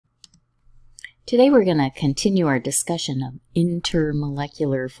Today we're going to continue our discussion of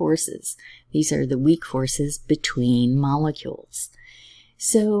intermolecular forces. These are the weak forces between molecules.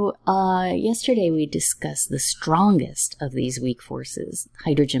 So yesterday we discussed the strongest of these weak forces,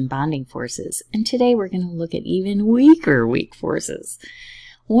 hydrogen bonding forces, and today we're going to look at even weaker weak forces.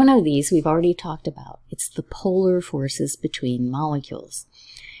 One of these we've already talked about. It's the polar forces between molecules.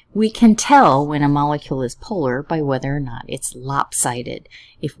 We can tell when a molecule is polar by whether or not it's lopsided,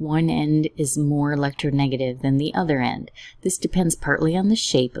 if one end is more electronegative than the other end. This depends partly on the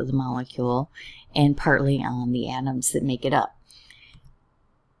shape of the molecule and partly on the atoms that make it up.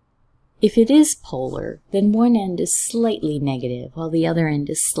 If it is polar, then one end is slightly negative while the other end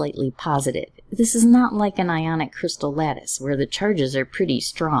is slightly positive. This is not like an ionic crystal lattice where the charges are pretty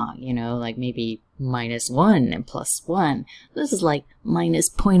strong, you know, like maybe -1 and +1. This is like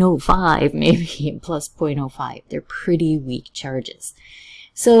 -0.05 maybe and +0.05. They're pretty weak charges.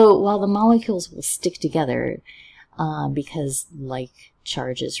 So while the molecules will stick together because like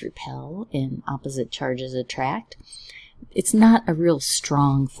charges repel and opposite charges attract, it's not a real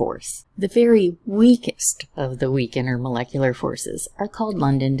strong force. The very weakest of the weak intermolecular forces are called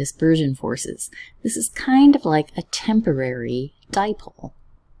London dispersion forces. This is kind of like a temporary dipole.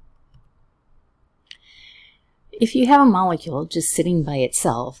 If you have a molecule just sitting by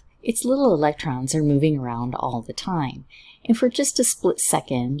itself, its little electrons are moving around all the time. And for just a split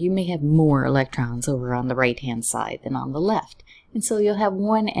second, you may have more electrons over on the right-hand side than on the left. And so you'll have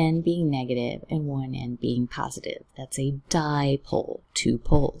one end being negative and one end being positive. That's a dipole, two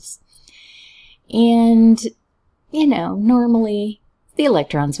poles. And, you know, normally the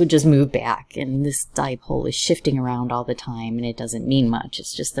electrons would just move back, and this dipole is shifting around all the time, and it doesn't mean much.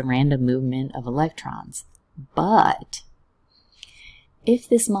 It's just the random movement of electrons. But if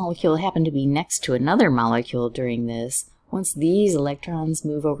this molecule happened to be next to another molecule during this, once these electrons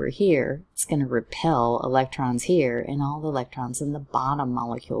move over here, it's going to repel electrons here, and all the electrons in the bottom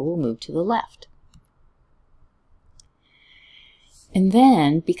molecule will move to the left. And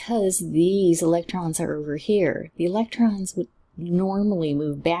then, because these electrons are over here, the electrons would normally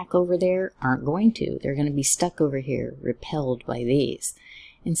move back over there, aren't going to. They're going to be stuck over here, repelled by these.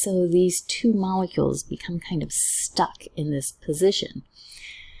 And so these two molecules become kind of stuck in this position.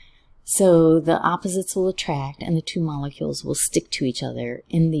 So the opposites will attract and the two molecules will stick to each other,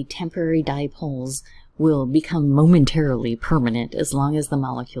 and the temporary dipoles will become momentarily permanent as long as the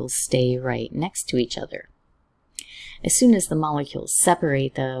molecules stay right next to each other. As soon as the molecules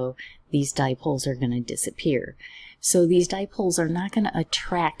separate, though, these dipoles are going to disappear. So these dipoles are not going to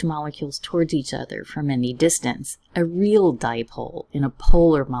attract molecules towards each other from any distance. A real dipole in a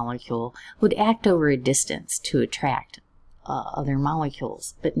polar molecule would act over a distance to attract other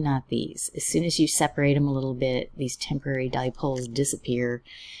molecules, but not these. As soon as you separate them a little bit, these temporary dipoles disappear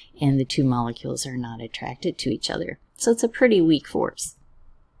and the two molecules are not attracted to each other. So it's a pretty weak force.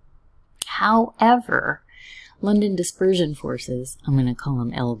 However, London dispersion forces, I'm going to call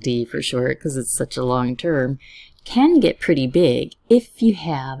them LD for short because it's such a long term, can get pretty big if you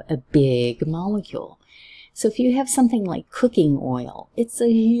have a big molecule. So if you have something like cooking oil, it's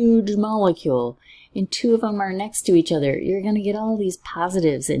a huge molecule, and two of them are next to each other, you're going to get all these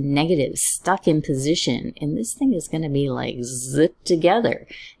positives and negatives stuck in position, and this thing is going to be like zipped together.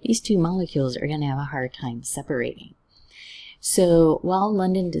 These two molecules are going to have a hard time separating. So while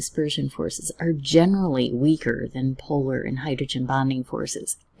London dispersion forces are generally weaker than polar and hydrogen bonding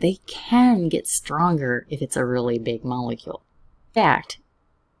forces, they can get stronger if it's a really big molecule. In fact,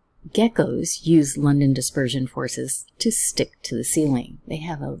 geckos use London dispersion forces to stick to the ceiling. They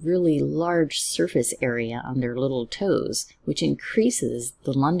have a really large surface area on their little toes, which increases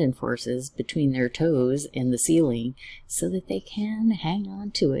the London forces between their toes and the ceiling so that they can hang on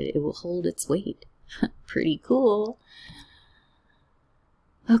to it. It will hold its weight. Pretty cool.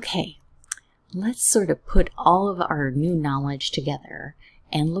 Okay, let's sort of put all of our new knowledge together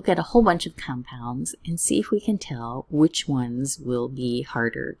and look at a whole bunch of compounds and see if we can tell which ones will be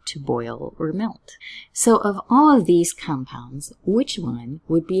harder to boil or melt. So of all of these compounds, which one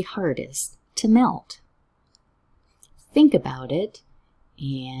would be hardest to melt? Think about it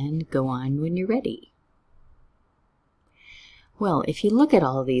and go on when you're ready. Well, if you look at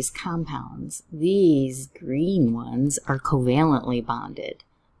all these compounds, these green ones are covalently bonded.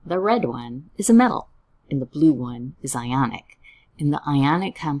 The red one is a metal, and the blue one is ionic. And the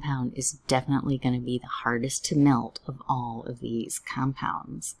ionic compound is definitely going to be the hardest to melt of all of these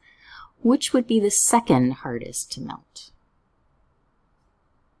compounds. Which would be the second hardest to melt?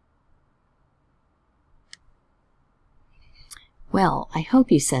 Well, I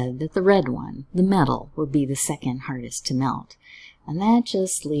hope you said that the red one, the metal, would be the second hardest to melt. And that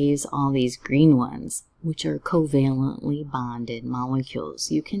just leaves all these green ones, which are covalently bonded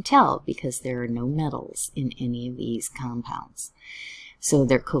molecules. You can tell because there are no metals in any of these compounds. So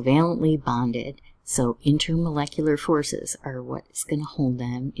they're covalently bonded, so intermolecular forces are what is going to hold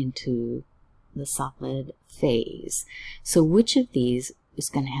them into the solid phase. So which of these is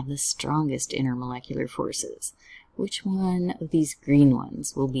going to have the strongest intermolecular forces? Which one of these green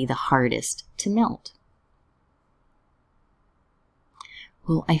ones will be the hardest to melt?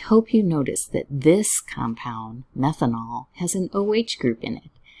 Well, I hope you notice that this compound, methanol, has an OH group in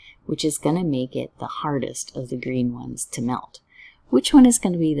it, which is going to make it the hardest of the green ones to melt. Which one is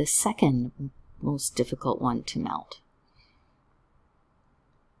going to be the second most difficult one to melt?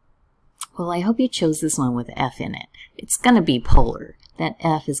 Well, I hope you chose this one with F in it. It's going to be polar. That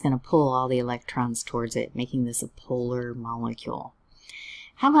F is going to pull all the electrons towards it, making this a polar molecule.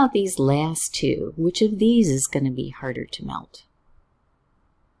 How about these last two? Which of these is going to be harder to melt?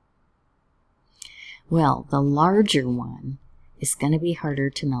 Well, the larger one is going to be harder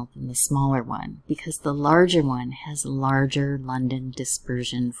to melt than the smaller one because the larger one has larger London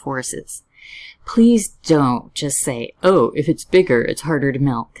dispersion forces. Please don't just say, oh, if it's bigger, it's harder to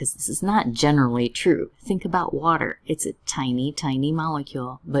melt, because this is not generally true. Think about water. It's a tiny, tiny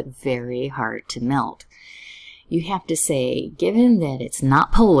molecule, but very hard to melt. You have to say, given that it's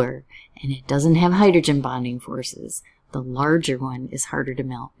not polar and it doesn't have hydrogen bonding forces, the larger one is harder to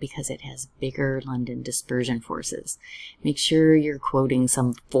melt because it has bigger London dispersion forces. Make sure you're quoting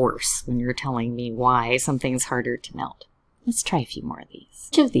some force when you're telling me why something's harder to melt. Let's try a few more of these.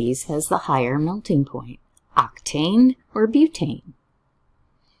 Which of these has the higher melting point? Octane or butane?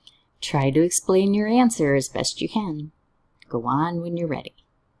 Try to explain your answer as best you can. Go on when you're ready.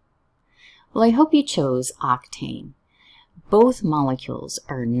 Well, I hope you chose octane. Both molecules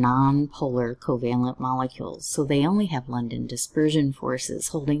are non-polar covalent molecules, so they only have London dispersion forces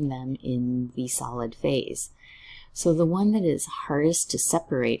holding them in the solid phase. So the one that is hardest to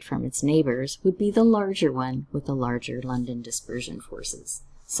separate from its neighbors would be the larger one with the larger London dispersion forces.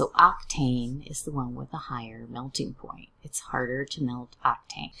 So octane is the one with a higher melting point. It's harder to melt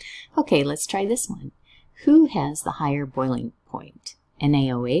octane. Okay, let's try this one. Who has the higher boiling point?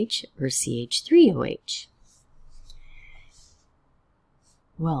 NaOH or CH3OH?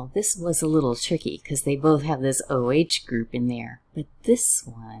 Well, this was a little tricky because they both have this OH group in there, but this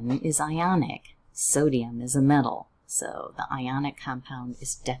one is ionic. Sodium is a metal, so the ionic compound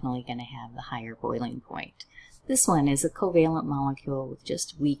is definitely going to have the higher boiling point. This one is a covalent molecule with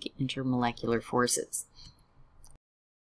just weak intermolecular forces.